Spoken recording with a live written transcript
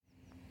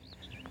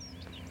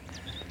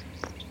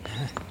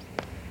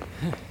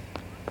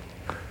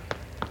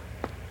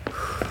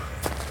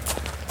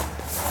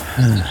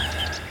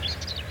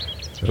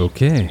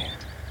Okay,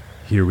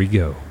 here we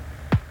go.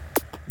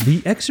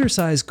 The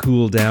exercise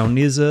cool down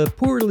is a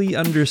poorly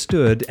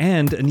understood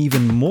and an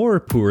even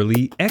more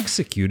poorly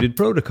executed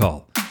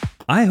protocol.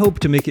 I hope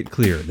to make it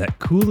clear that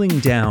cooling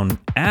down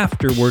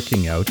after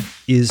working out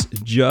is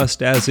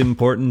just as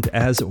important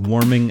as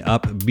warming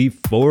up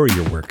before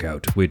your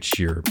workout, which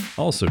you're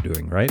also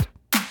doing, right?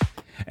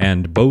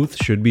 And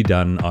both should be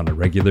done on a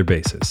regular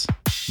basis.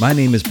 My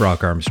name is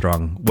Brock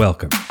Armstrong.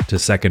 Welcome to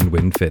Second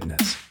Wind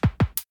Fitness.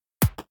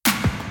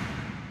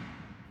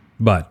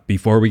 But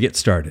before we get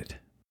started,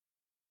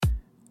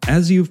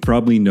 as you've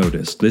probably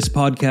noticed, this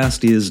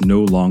podcast is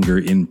no longer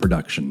in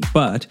production,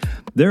 but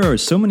there are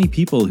so many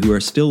people who are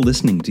still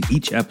listening to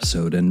each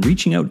episode and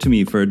reaching out to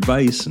me for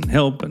advice and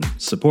help and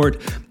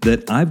support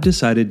that I've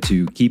decided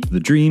to keep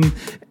the dream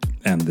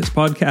and this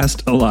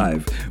podcast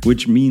alive,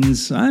 which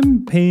means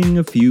I'm paying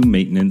a few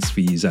maintenance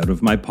fees out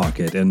of my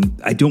pocket.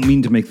 And I don't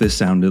mean to make this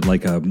sound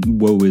like a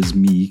woe is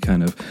me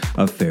kind of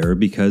affair,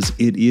 because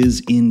it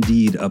is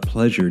indeed a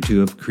pleasure to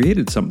have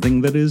created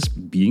something that is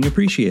being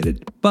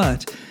appreciated.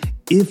 But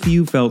if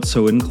you felt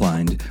so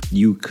inclined,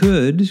 you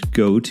could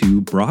go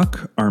to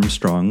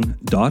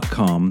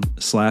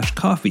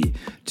brockarmstrong.com/coffee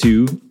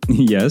to,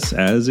 yes,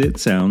 as it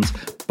sounds,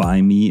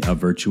 buy me a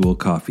virtual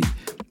coffee.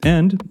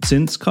 And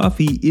since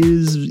coffee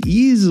is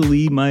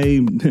easily my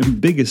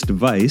biggest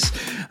vice,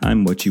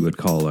 I'm what you would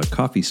call a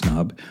coffee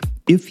snob.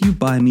 If you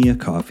buy me a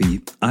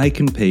coffee, I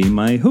can pay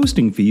my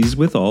hosting fees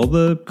with all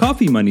the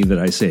coffee money that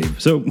I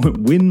save. So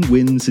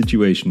win-win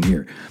situation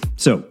here.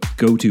 So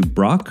go to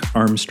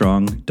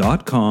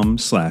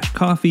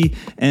brockarmstrong.com/coffee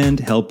and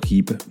help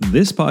keep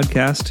this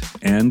podcast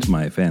and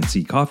my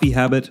fancy coffee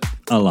habit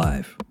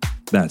alive.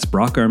 That's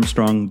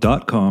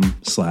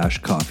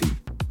brockarmstrong.com/coffee.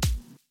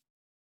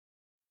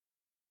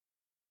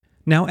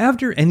 Now,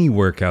 after any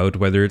workout,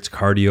 whether it's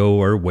cardio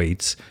or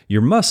weights,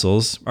 your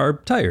muscles are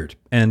tired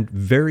and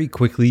very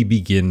quickly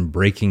begin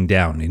breaking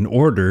down in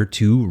order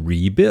to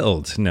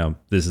rebuild. Now,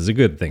 this is a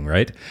good thing,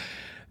 right?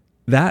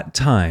 That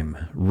time,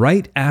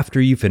 right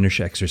after you finish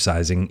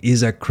exercising,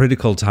 is a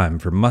critical time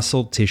for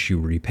muscle tissue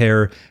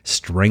repair,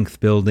 strength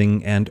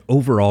building, and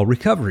overall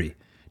recovery.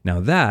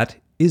 Now, that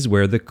is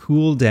where the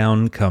cool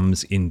down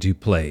comes into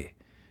play.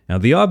 Now,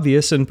 the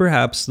obvious and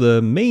perhaps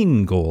the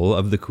main goal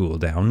of the cool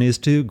down is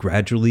to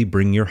gradually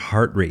bring your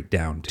heart rate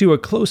down to a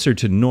closer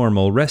to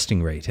normal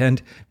resting rate.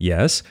 And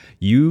yes,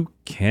 you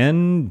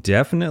can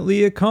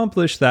definitely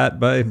accomplish that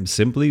by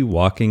simply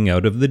walking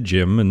out of the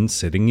gym and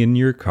sitting in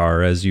your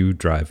car as you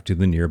drive to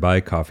the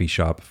nearby coffee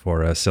shop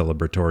for a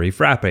celebratory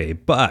frappe.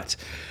 But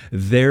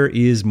there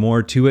is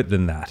more to it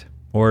than that,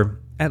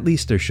 or at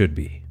least there should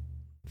be.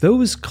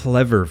 Those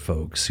clever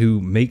folks who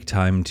make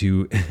time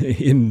to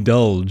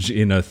indulge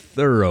in a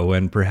thorough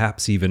and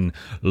perhaps even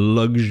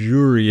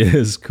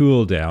luxurious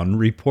cool down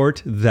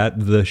report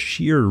that the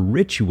sheer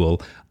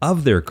ritual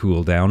of their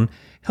cool down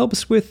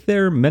helps with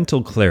their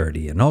mental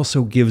clarity and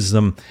also gives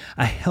them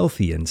a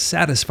healthy and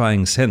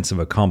satisfying sense of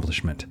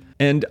accomplishment.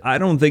 And I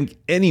don't think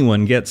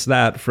anyone gets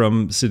that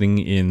from sitting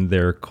in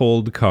their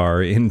cold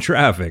car in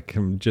traffic,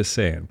 I'm just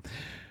saying.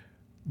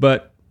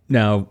 But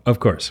now, of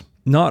course,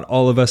 not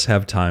all of us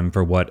have time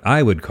for what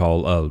I would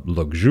call a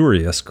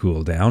luxurious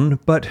cool down,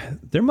 but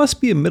there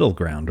must be a middle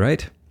ground,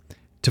 right?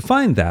 To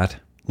find that,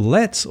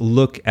 let's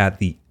look at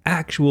the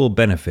actual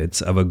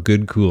benefits of a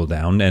good cool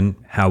down and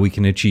how we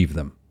can achieve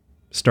them,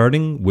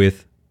 starting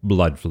with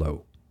blood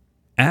flow.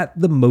 At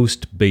the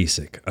most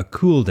basic, a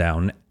cool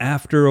down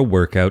after a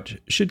workout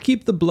should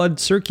keep the blood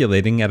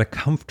circulating at a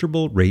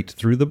comfortable rate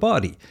through the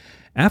body.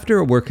 After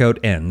a workout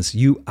ends,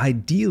 you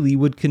ideally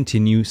would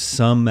continue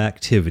some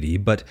activity,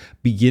 but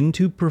begin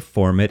to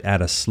perform it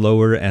at a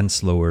slower and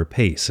slower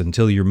pace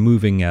until you're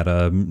moving at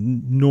a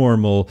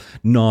normal,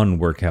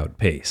 non-workout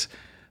pace.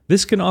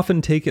 This can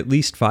often take at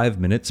least 5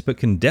 minutes, but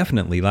can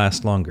definitely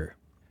last longer.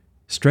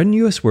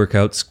 Strenuous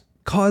workouts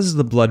cause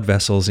the blood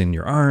vessels in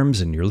your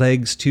arms and your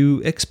legs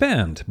to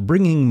expand,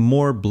 bringing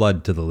more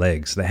blood to the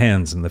legs, the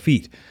hands, and the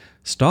feet.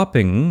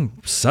 Stopping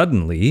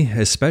suddenly,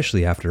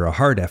 especially after a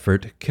hard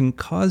effort, can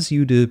cause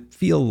you to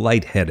feel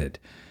lightheaded.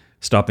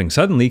 Stopping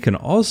suddenly can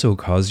also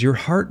cause your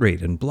heart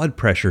rate and blood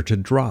pressure to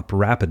drop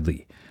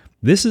rapidly.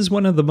 This is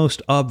one of the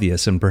most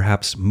obvious and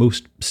perhaps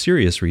most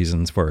serious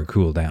reasons for a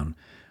cool down.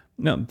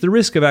 Now, the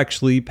risk of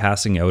actually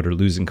passing out or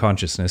losing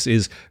consciousness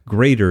is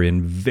greater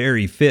in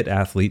very fit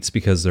athletes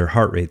because their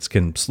heart rates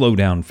can slow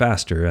down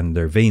faster and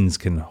their veins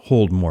can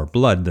hold more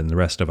blood than the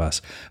rest of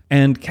us.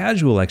 And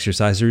casual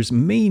exercisers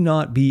may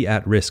not be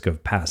at risk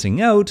of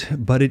passing out,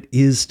 but it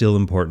is still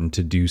important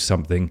to do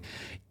something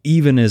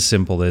even as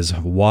simple as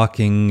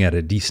walking at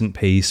a decent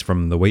pace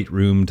from the weight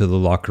room to the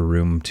locker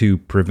room to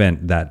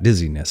prevent that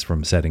dizziness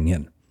from setting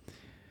in.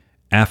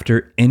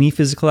 After any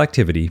physical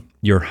activity,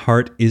 your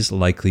heart is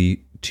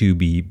likely to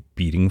be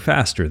beating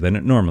faster than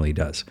it normally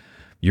does.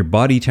 Your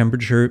body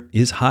temperature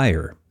is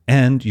higher,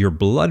 and your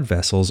blood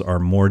vessels are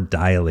more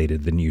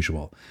dilated than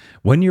usual.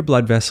 When your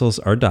blood vessels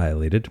are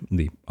dilated,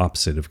 the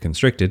opposite of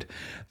constricted,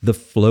 the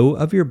flow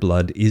of your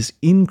blood is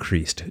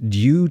increased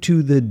due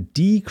to the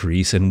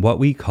decrease in what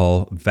we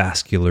call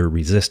vascular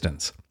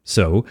resistance.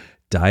 So,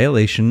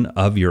 dilation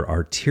of your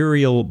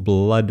arterial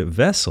blood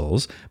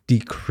vessels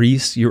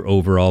decrease your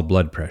overall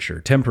blood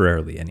pressure,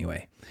 temporarily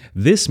anyway.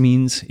 This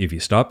means if you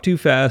stop too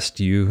fast,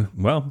 you,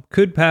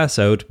 could pass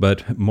out,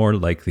 but more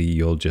likely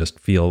you'll just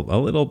feel a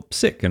little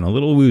sick and a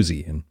little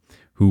woozy, and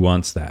who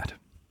wants that?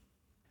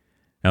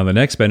 Now, the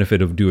next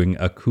benefit of doing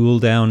a cool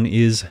down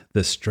is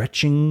the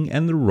stretching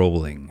and the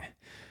rolling.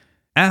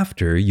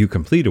 After you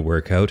complete a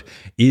workout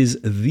is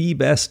the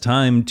best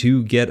time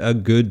to get a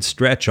good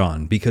stretch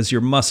on because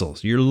your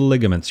muscles, your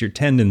ligaments, your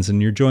tendons,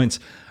 and your joints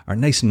are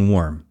nice and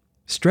warm.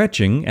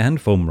 Stretching and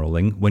foam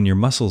rolling when your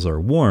muscles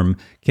are warm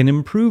can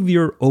improve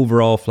your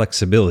overall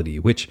flexibility,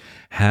 which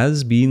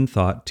has been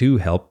thought to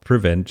help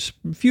prevent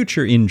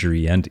future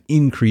injury and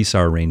increase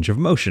our range of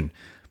motion.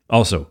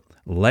 Also,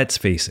 let's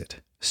face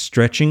it,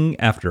 stretching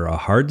after a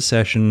hard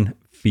session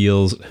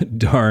feels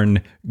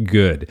darn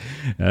good.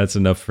 That's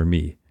enough for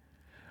me.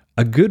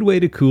 A good way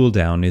to cool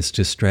down is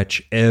to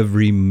stretch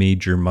every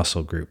major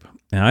muscle group.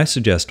 Now, I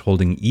suggest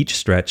holding each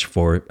stretch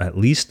for at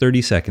least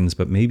 30 seconds,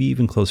 but maybe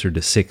even closer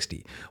to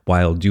 60,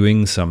 while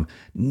doing some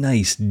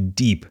nice,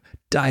 deep,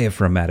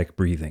 diaphragmatic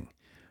breathing.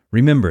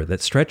 Remember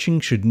that stretching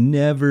should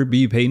never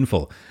be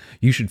painful.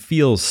 You should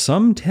feel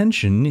some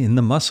tension in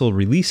the muscle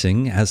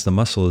releasing as the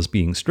muscle is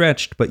being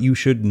stretched, but you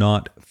should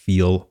not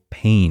feel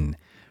pain.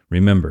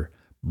 Remember,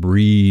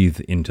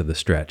 breathe into the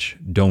stretch.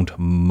 Don't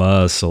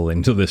muscle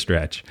into the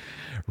stretch.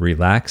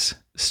 Relax,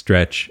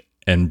 stretch,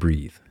 and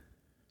breathe.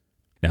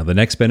 Now, the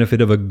next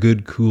benefit of a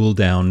good cool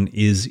down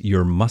is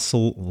your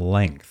muscle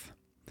length.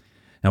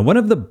 Now, one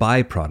of the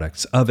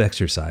byproducts of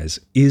exercise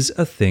is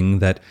a thing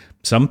that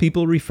some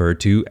people refer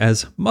to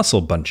as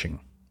muscle bunching.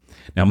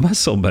 Now,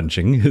 muscle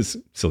bunching, as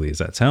silly as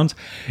that sounds,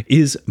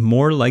 is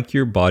more like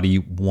your body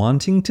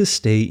wanting to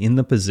stay in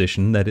the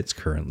position that it's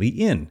currently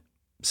in.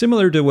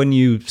 Similar to when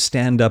you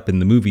stand up in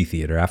the movie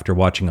theater after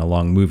watching a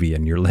long movie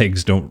and your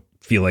legs don't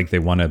feel like they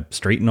want to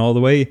straighten all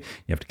the way. You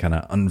have to kind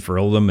of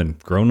unfurl them and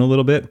groan a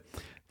little bit.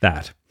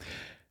 That.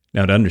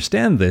 Now, to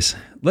understand this,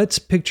 let's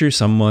picture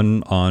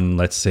someone on,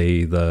 let's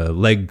say, the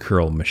leg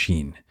curl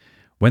machine.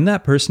 When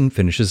that person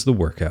finishes the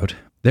workout,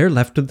 they're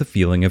left with the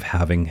feeling of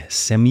having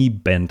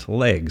semi-bent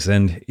legs,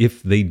 and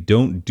if they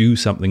don't do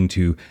something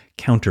to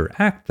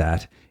counteract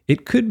that,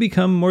 it could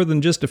become more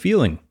than just a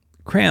feeling.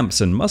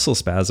 Cramps and muscle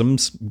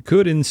spasms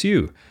could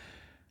ensue.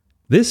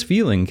 This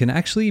feeling can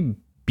actually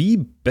be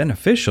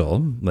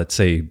beneficial, let's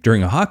say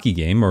during a hockey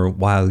game or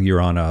while you're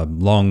on a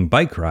long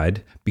bike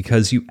ride,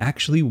 because you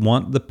actually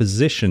want the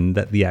position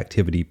that the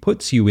activity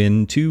puts you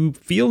in to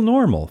feel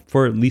normal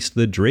for at least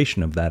the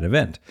duration of that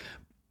event.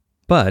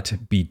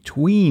 But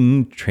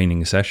between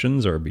training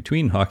sessions or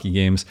between hockey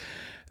games,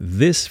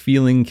 this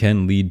feeling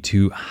can lead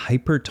to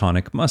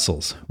hypertonic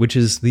muscles, which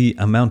is the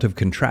amount of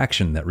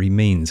contraction that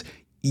remains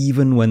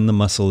even when the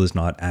muscle is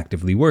not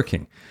actively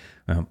working.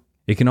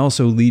 It can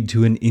also lead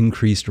to an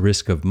increased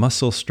risk of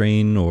muscle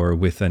strain, or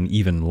with an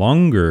even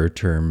longer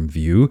term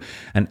view,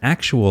 an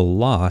actual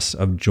loss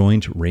of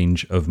joint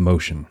range of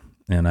motion.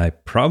 And I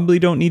probably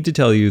don't need to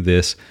tell you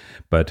this,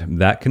 but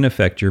that can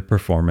affect your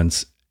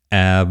performance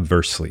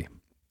adversely.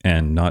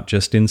 And not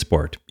just in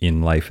sport,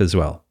 in life as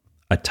well.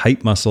 A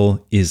tight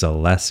muscle is a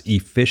less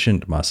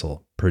efficient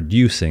muscle,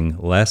 producing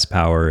less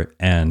power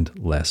and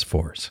less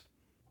force.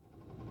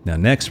 Now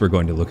next, we're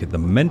going to look at the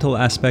mental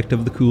aspect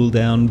of the cool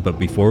down, but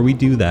before we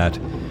do that,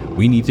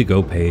 we need to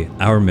go pay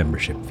our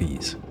membership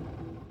fees.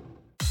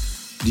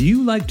 Do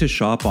you like to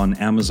shop on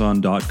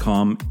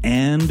Amazon.com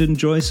and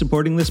enjoy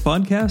supporting this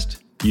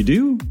podcast? You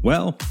do?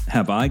 Well,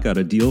 have I got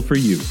a deal for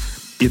you.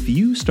 If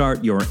you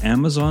start your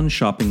Amazon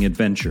shopping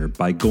adventure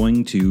by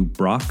going to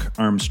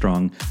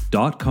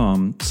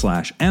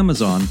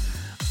brockarmstrong.com/Amazon,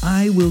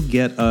 I will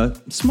get a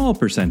small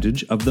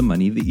percentage of the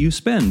money that you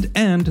spend.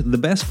 And the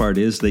best part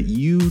is that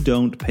you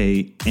don't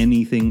pay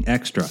anything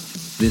extra.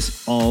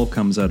 This all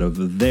comes out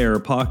of their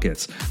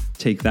pockets.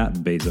 Take that,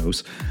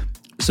 Bezos.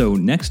 So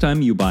next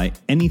time you buy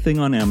anything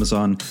on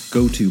Amazon,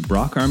 go to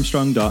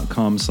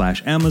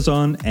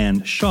brockarmstrong.com/Amazon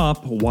and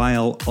shop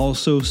while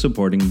also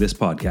supporting this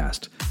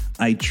podcast.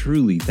 I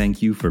truly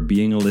thank you for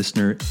being a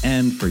listener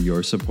and for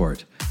your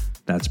support.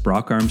 That's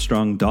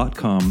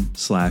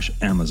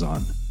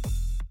brockarmstrong.com/Amazon.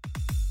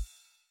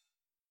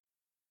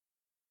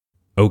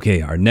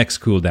 Okay, our next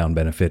cool down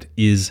benefit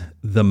is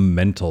the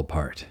mental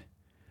part.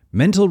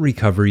 Mental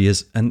recovery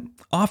is an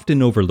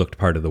often overlooked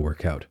part of the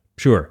workout.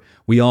 Sure,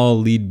 we all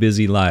lead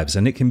busy lives,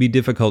 and it can be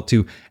difficult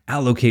to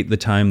allocate the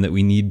time that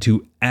we need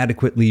to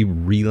adequately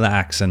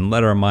relax and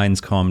let our minds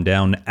calm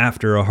down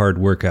after a hard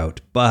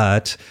workout.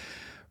 But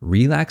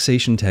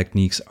relaxation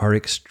techniques are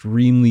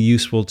extremely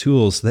useful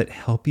tools that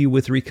help you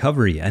with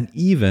recovery and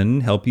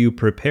even help you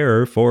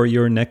prepare for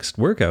your next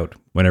workout,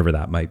 whenever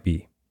that might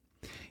be.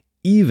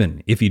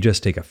 Even if you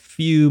just take a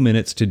few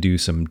minutes to do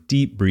some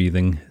deep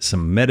breathing,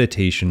 some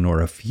meditation, or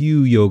a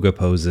few yoga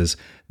poses,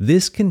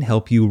 this can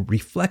help you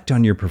reflect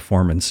on your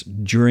performance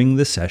during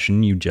the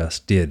session you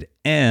just did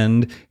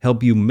and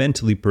help you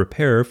mentally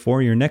prepare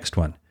for your next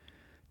one.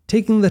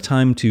 Taking the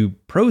time to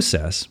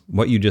process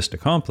what you just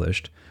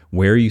accomplished,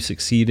 where you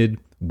succeeded,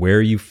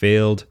 where you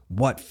failed,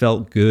 what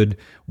felt good,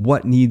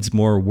 what needs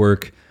more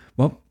work,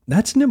 well,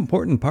 that's an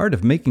important part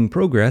of making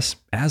progress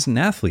as an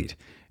athlete.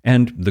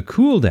 And the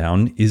cool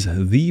down is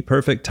the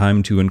perfect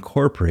time to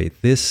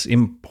incorporate this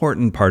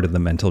important part of the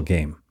mental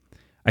game.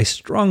 I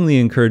strongly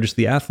encourage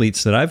the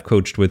athletes that I've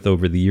coached with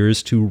over the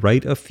years to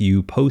write a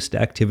few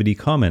post-activity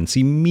comments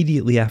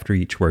immediately after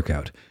each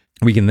workout.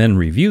 We can then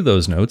review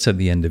those notes at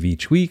the end of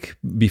each week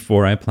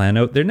before I plan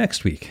out their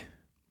next week.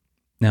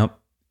 Now,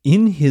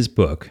 in his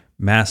book,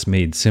 Mass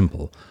Made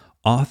Simple,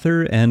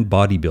 author and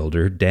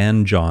bodybuilder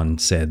Dan John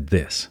said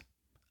this: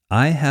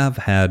 "I have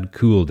had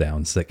cool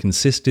downs that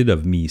consisted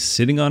of me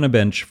sitting on a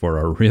bench for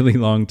a really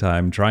long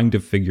time trying to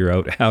figure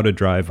out how to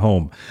drive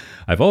home.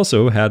 I've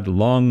also had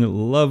long,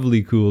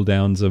 lovely cool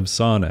downs of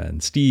sauna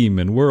and steam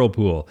and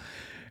whirlpool."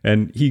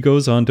 And he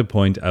goes on to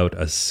point out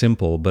a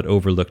simple but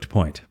overlooked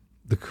point.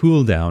 The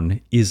cool down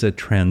is a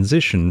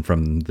transition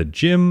from the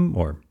gym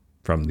or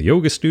from the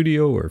yoga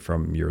studio or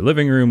from your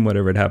living room,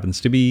 whatever it happens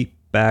to be,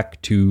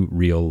 back to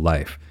real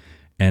life.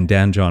 And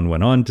Dan John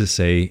went on to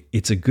say,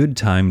 it's a good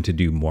time to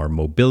do more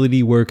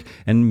mobility work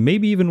and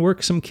maybe even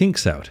work some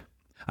kinks out.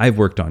 I've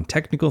worked on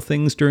technical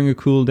things during a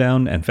cool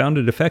down and found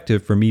it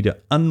effective for me to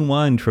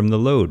unwind from the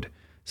load.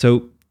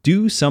 So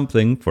do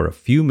something for a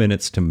few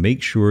minutes to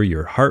make sure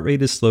your heart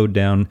rate is slowed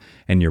down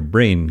and your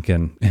brain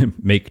can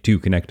make two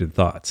connected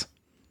thoughts.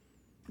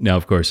 Now,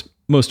 of course,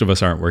 most of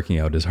us aren't working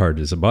out as hard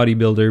as a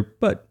bodybuilder,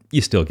 but you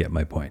still get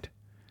my point.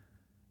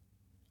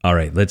 All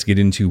right, let's get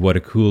into what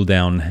a cool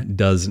down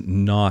does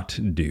not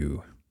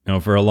do. Now,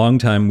 for a long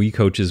time, we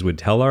coaches would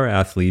tell our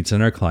athletes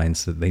and our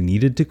clients that they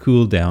needed to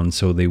cool down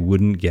so they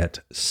wouldn't get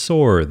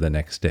sore the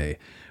next day.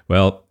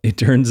 Well, it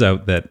turns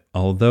out that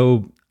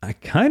although I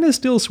kind of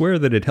still swear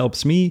that it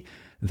helps me,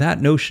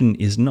 that notion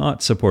is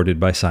not supported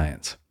by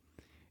science.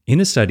 In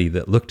a study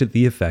that looked at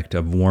the effect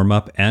of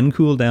warm-up and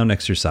cool-down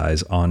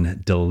exercise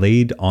on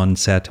delayed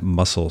onset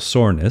muscle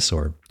soreness,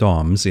 or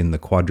DOMS, in the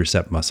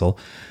quadricep muscle,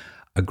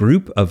 a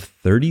group of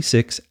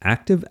 36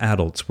 active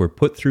adults were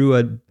put through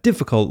a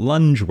difficult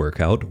lunge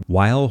workout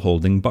while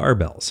holding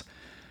barbells.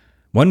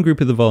 One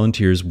group of the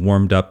volunteers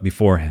warmed up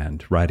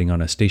beforehand, riding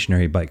on a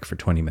stationary bike for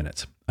 20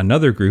 minutes.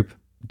 Another group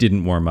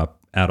didn't warm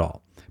up at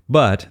all,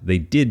 but they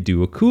did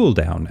do a cool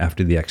down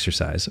after the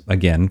exercise,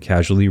 again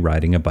casually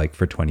riding a bike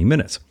for 20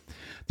 minutes.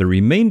 The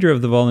remainder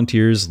of the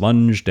volunteers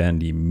lunged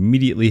and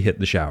immediately hit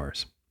the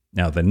showers.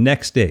 Now, the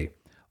next day,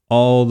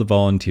 all the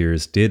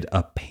volunteers did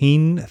a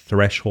pain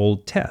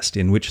threshold test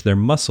in which their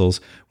muscles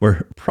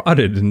were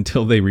prodded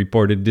until they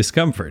reported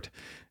discomfort.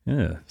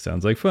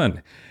 Sounds like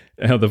fun.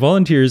 Now, the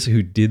volunteers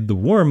who did the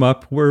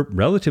warm-up were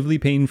relatively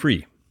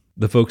pain-free.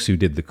 The folks who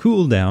did the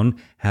cool-down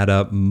had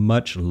a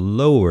much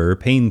lower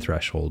pain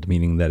threshold,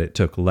 meaning that it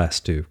took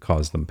less to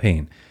cause them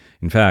pain.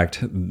 In fact,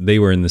 they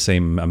were in the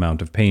same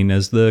amount of pain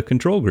as the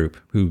control group,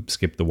 who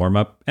skipped the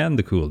warm-up and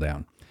the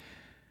cool-down.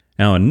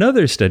 Now,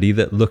 another study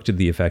that looked at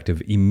the effect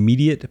of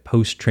immediate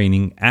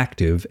post-training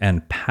active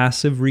and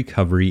passive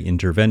recovery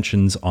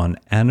interventions on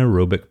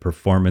anaerobic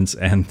performance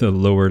and the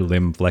lower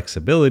limb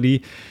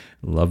flexibility,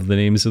 love the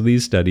names of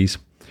these studies,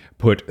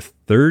 put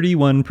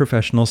 31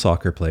 professional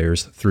soccer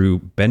players through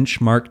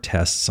benchmark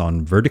tests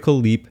on vertical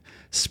leap,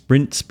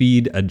 sprint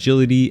speed,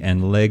 agility,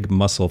 and leg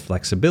muscle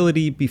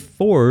flexibility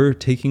before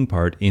taking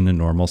part in a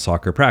normal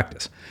soccer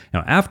practice.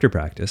 Now, after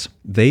practice,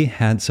 they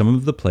had some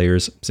of the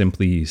players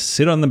simply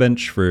sit on the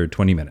bench for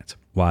 20 minutes,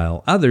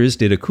 while others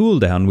did a cool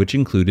down which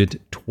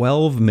included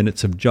 12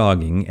 minutes of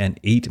jogging and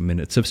 8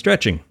 minutes of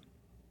stretching.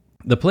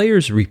 The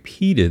players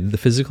repeated the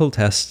physical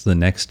tests the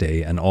next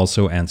day and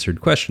also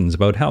answered questions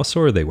about how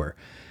sore they were.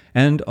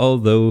 And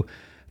although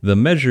the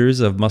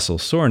measures of muscle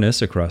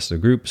soreness across the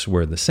groups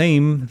were the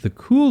same, the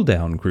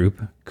cool-down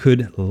group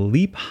could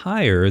leap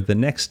higher the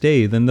next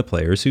day than the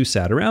players who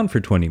sat around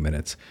for 20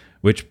 minutes,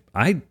 which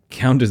I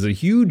count as a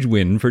huge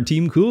win for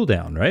Team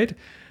Cool-Down, right?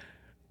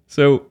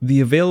 So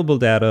the available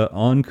data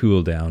on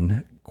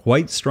cool-down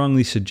quite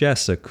strongly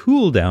suggests a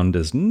cool-down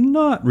does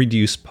not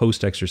reduce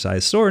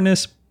post-exercise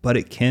soreness, but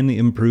it can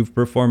improve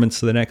performance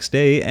the next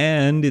day,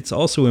 and it's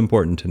also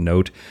important to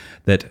note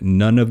that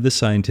none of the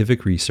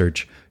scientific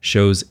research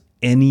shows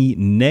any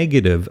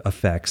negative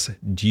effects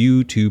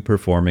due to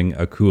performing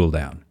a cool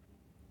down.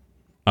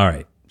 All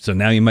right, so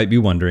now you might be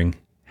wondering,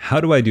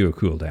 how do I do a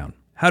cool down?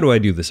 How do I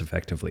do this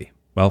effectively?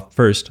 Well,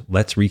 first,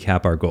 let's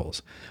recap our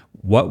goals.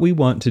 What we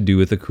want to do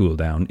with a cool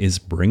down is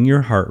bring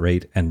your heart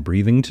rate and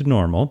breathing to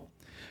normal,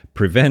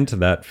 prevent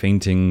that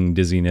fainting,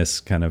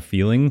 dizziness kind of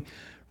feeling,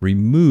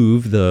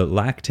 remove the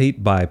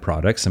lactate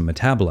byproducts and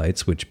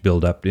metabolites which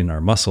build up in our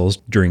muscles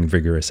during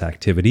vigorous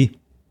activity,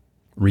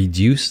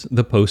 reduce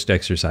the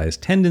post-exercise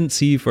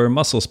tendency for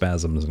muscle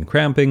spasms and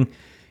cramping,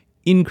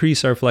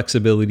 increase our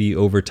flexibility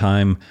over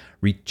time,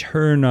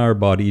 return our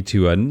body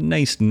to a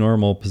nice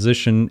normal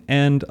position,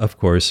 and of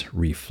course,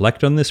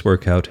 reflect on this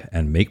workout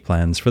and make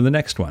plans for the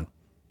next one.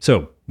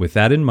 So, with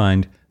that in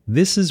mind,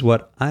 this is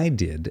what I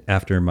did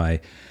after my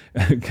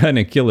kind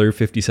of killer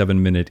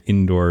 57-minute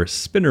indoor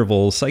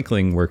Spinnerval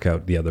cycling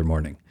workout the other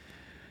morning.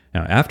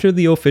 Now, after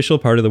the official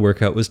part of the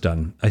workout was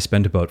done, I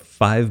spent about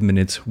 5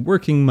 minutes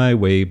working my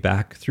way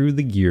back through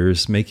the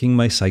gears, making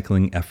my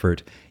cycling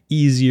effort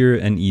easier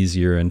and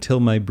easier until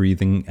my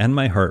breathing and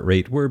my heart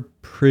rate were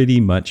pretty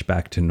much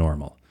back to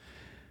normal.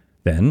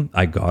 Then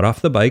I got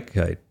off the bike,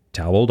 I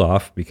toweled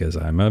off because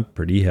I'm a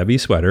pretty heavy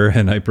sweater,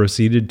 and I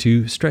proceeded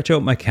to stretch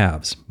out my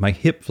calves, my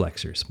hip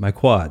flexors, my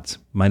quads,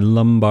 my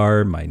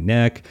lumbar, my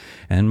neck,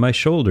 and my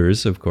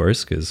shoulders, of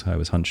course, because I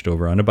was hunched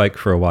over on a bike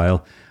for a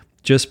while,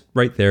 just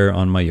right there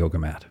on my yoga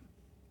mat.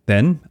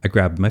 Then I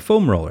grabbed my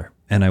foam roller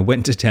and I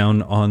went to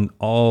town on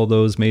all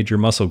those major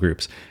muscle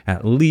groups,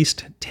 at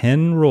least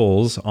 10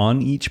 rolls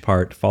on each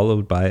part,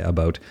 followed by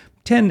about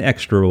 10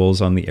 extra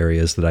rolls on the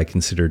areas that I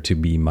consider to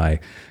be my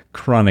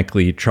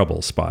chronically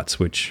trouble spots,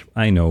 which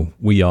I know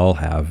we all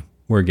have.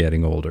 We're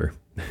getting older.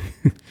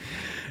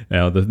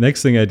 Now, the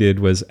next thing I did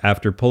was,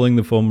 after pulling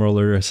the foam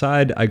roller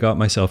aside, I got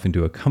myself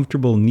into a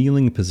comfortable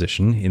kneeling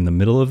position in the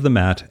middle of the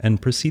mat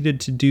and proceeded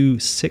to do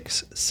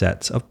 6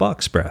 sets of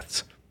box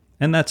breaths.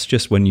 And that's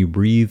just when you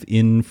breathe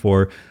in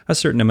for a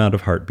certain amount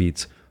of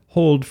heartbeats,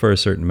 hold for a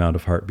certain amount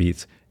of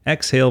heartbeats,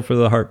 exhale for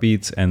the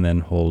heartbeats, and then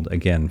hold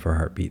again for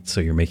heartbeats.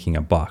 So you're making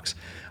a box.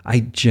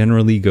 I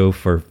generally go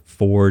for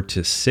 4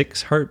 to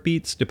 6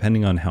 heartbeats,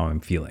 depending on how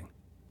I'm feeling.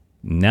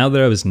 Now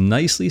that I was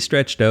nicely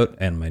stretched out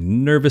and my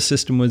nervous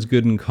system was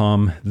good and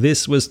calm,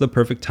 this was the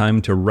perfect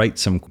time to write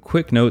some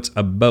quick notes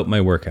about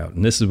my workout.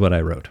 And this is what I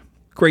wrote.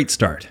 Great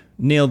start.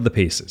 Nailed the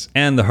paces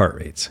and the heart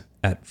rates.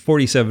 At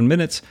 47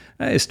 minutes,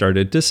 I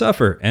started to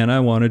suffer and I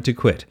wanted to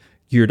quit.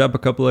 Geared up a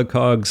couple of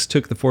cogs,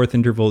 took the 4th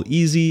interval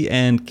easy,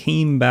 and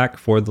came back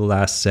for the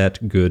last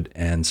set good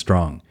and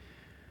strong.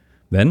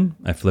 Then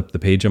I flipped the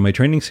page on my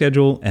training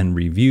schedule and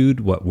reviewed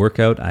what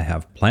workout I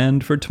have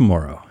planned for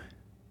tomorrow.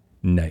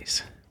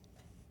 Nice.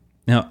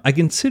 Now, I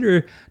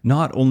consider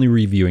not only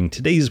reviewing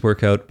today's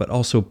workout, but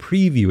also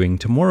previewing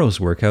tomorrow's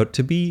workout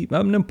to be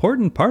an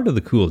important part of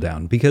the cool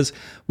down, because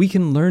we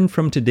can learn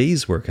from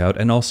today's workout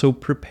and also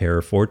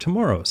prepare for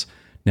tomorrow's.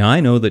 Now,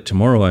 I know that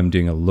tomorrow I'm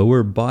doing a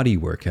lower body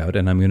workout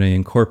and I'm going to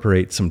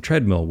incorporate some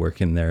treadmill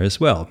work in there as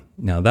well.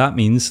 Now, that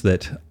means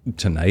that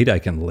tonight I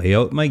can lay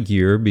out my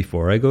gear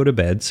before I go to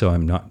bed so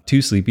I'm not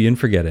too sleepy and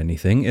forget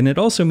anything. And it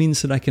also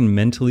means that I can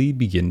mentally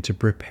begin to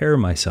prepare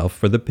myself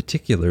for the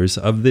particulars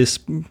of this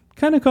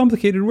kind of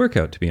complicated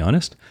workout, to be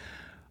honest.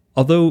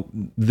 Although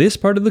this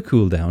part of the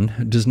cool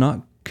down does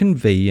not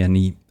convey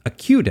any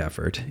acute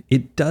effort,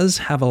 it does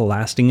have a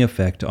lasting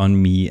effect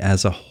on me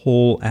as a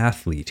whole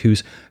athlete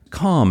who's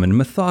calm and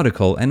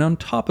methodical and on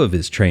top of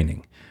his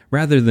training,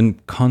 rather than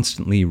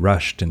constantly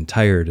rushed and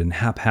tired and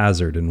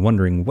haphazard and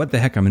wondering what the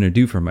heck I'm going to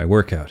do for my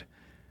workout.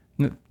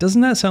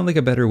 Doesn't that sound like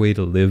a better way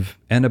to live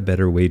and a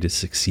better way to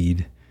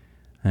succeed?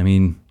 I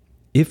mean,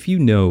 if you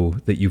know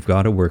that you've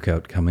got a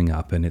workout coming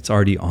up and it's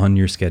already on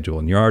your schedule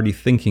and you're already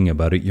thinking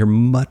about it, you're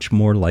much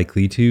more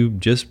likely to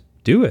just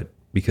do it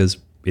because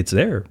it's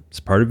there. It's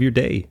part of your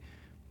day.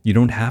 You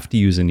don't have to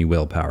use any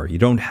willpower. You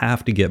don't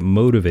have to get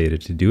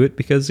motivated to do it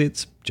because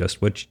it's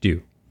just what you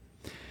do.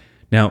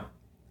 Now,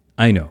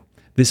 I know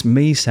this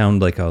may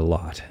sound like a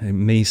lot. It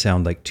may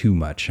sound like too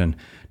much and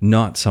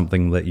not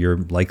something that you're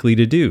likely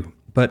to do,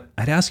 but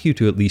I'd ask you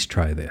to at least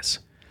try this.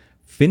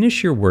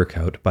 Finish your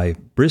workout by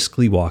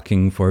briskly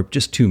walking for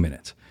just 2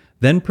 minutes.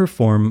 Then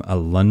perform a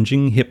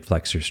lunging hip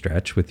flexor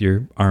stretch with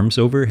your arms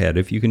overhead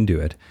if you can do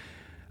it,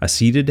 a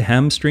seated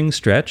hamstring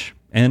stretch,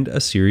 and a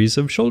series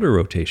of shoulder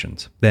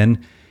rotations.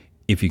 Then,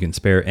 if you can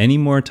spare any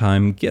more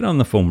time, get on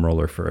the foam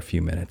roller for a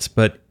few minutes.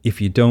 But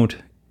if you don't,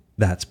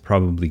 that's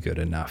probably good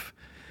enough.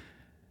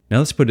 Now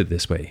let's put it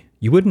this way.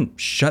 You wouldn't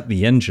shut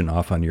the engine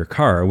off on your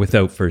car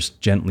without first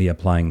gently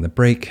applying the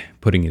brake,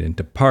 putting it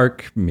into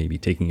park, maybe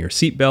taking your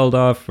seatbelt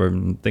off, or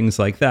things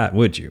like that,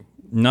 would you?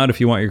 Not if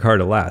you want your car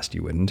to last,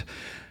 you wouldn't.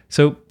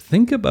 So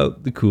think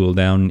about the cool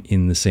down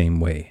in the same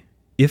way.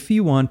 If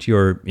you want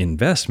your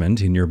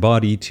investment in your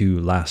body to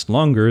last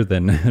longer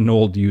than an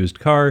old used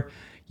car,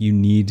 you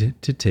need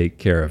to take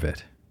care of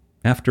it.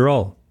 After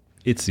all,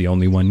 it's the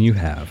only one you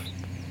have.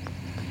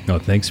 Oh,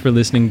 thanks for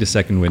listening to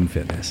Second Wind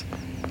Fitness.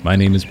 My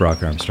name is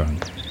Brock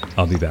Armstrong.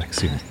 I'll be back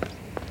soon.